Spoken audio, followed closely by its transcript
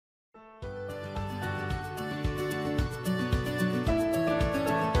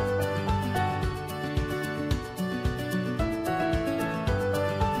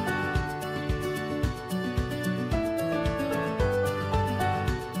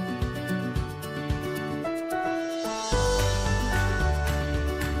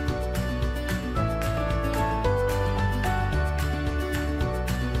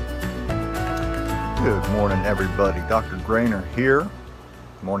Good morning, everybody. Dr. Graner here.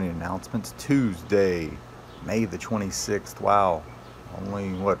 Morning announcements. Tuesday, May the 26th. Wow.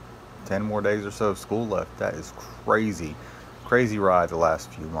 Only, 10 more days or so of school left. That is crazy. Crazy ride the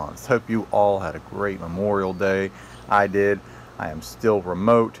last few months. Hope you all had a great Memorial Day. I did. I am still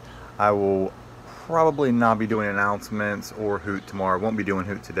remote. I will probably not be doing announcements or hoot tomorrow. I won't be doing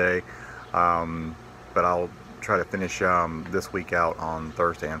hoot today. But I'll try to finish this week out on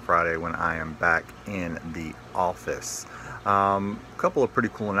Thursday and Friday when I am back in the office. A couple of pretty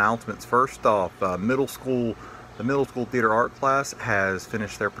cool announcements. First off, the middle school theater art class has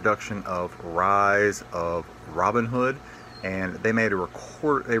finished their production of Rise of Robin Hood, and they made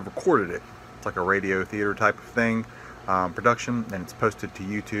they recorded it. It's like a radio theater type of thing. Production, and it's posted to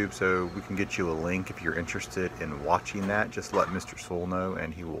YouTube, so we can get you a link if you're interested in watching that. Just let Mr. Sewell know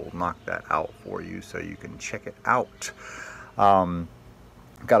and he will knock that out for you so you can check it out.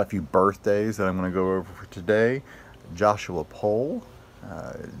 Got a few birthdays that I'm going to go over for today. Joshua Pohl,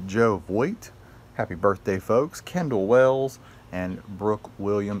 Joe Voigt, happy birthday folks. Kendall Wells and Brooke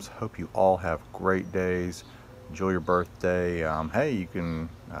Williams. Hope you all have great days. Enjoy your birthday. Hey, you can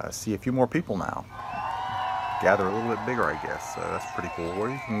see a few more people now. Gather a little bit bigger, I guess, so that's pretty cool. Or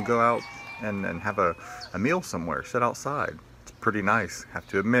you can go out and have a meal somewhere, sit outside. It's pretty nice, have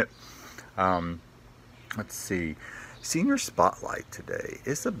to admit. Let's see, senior spotlight today,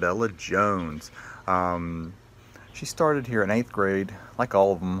 Isabella Jones. She started here in 8th grade, like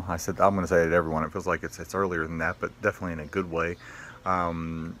all of them. I'm going to say it to everyone, it feels like it's earlier than that, but definitely in a good way.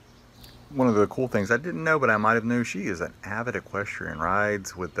 One of the cool things I didn't know, but I might have knew, she is an avid equestrian,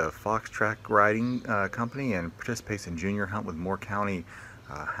 rides with the Fox Track Riding Company and participates in junior hunt with Moore County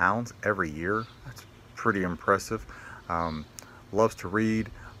hounds every year. That's pretty impressive. Loves to read,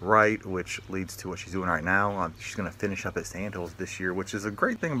 write, which leads to what she's doing right now. She's going to finish up at Sandhills this year, which is a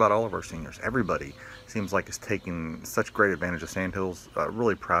great thing about all of our seniors. Everybody seems like is taking such great advantage of Sandhills.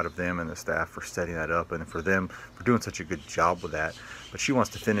 Really proud of them and the staff for setting that up, and for them for doing such a good job with that. But she wants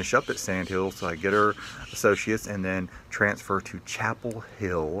to finish up at Sandhills, so I get her associates and then transfer to Chapel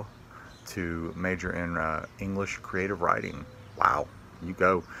Hill to major in English creative writing. Wow, you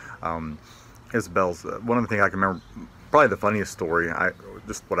go. Isabel's one of the things I can remember, probably the funniest story,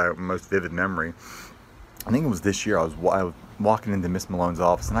 most vivid memory, I think it was this year. I was walking into Miss Malone's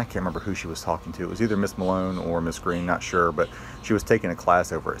office, and I can't remember who she was talking to. It was either Miss Malone or Miss Green, not sure, but she was taking a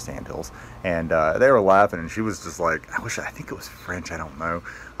class over at Sandhills, and they were laughing, and she was just like, I think it was French, I don't know,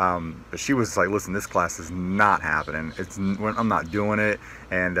 but she was like, listen, this class is not happening. I'm not doing it,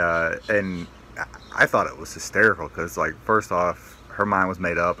 and I thought it was hysterical, because like, first off, her mind was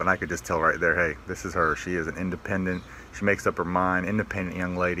made up, and I could just tell right there, hey, this is her. She is an independent, she makes up her mind, independent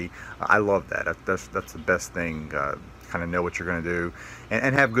young lady. I love that. That's the best thing. Kind of know what you're going to do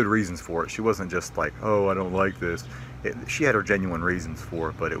and have good reasons for it. She wasn't just like, oh, I don't like this. She had her genuine reasons for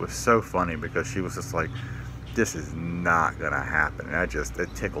it, but it was so funny because she was just like, this is not going to happen. And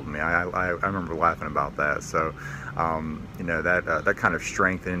it tickled me. I remember laughing about that. So, you know, that kind of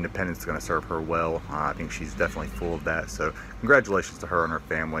strength and independence is going to serve her well. I think she's definitely full of that. So congratulations to her and her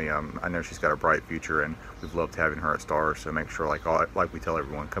family. I know she's got a bright future, and we've loved having her at Stars. So make sure, like we tell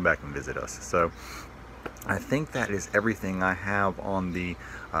everyone, come back and visit us. So I think that is everything I have on the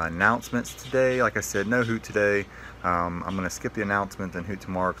announcements today. Like I said, no hoot today. I'm going to skip the announcement and hoot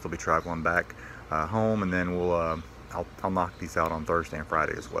tomorrow because I'll be traveling back home, and then I'll knock these out on Thursday and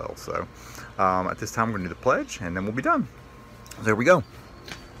Friday as well. So at this time, we're going to do the pledge, and then we'll be done. There we go.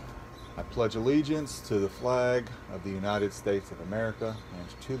 I pledge allegiance to the flag of the United States of America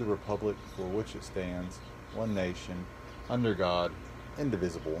and to the republic for which it stands, one nation, under God,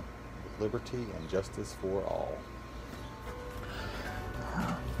 indivisible, with liberty and justice for all.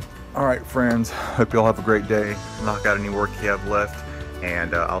 All right, friends, hope you all have a great day. Knock out any work you have left,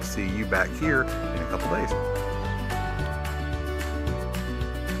 and I'll see you back here in a couple days.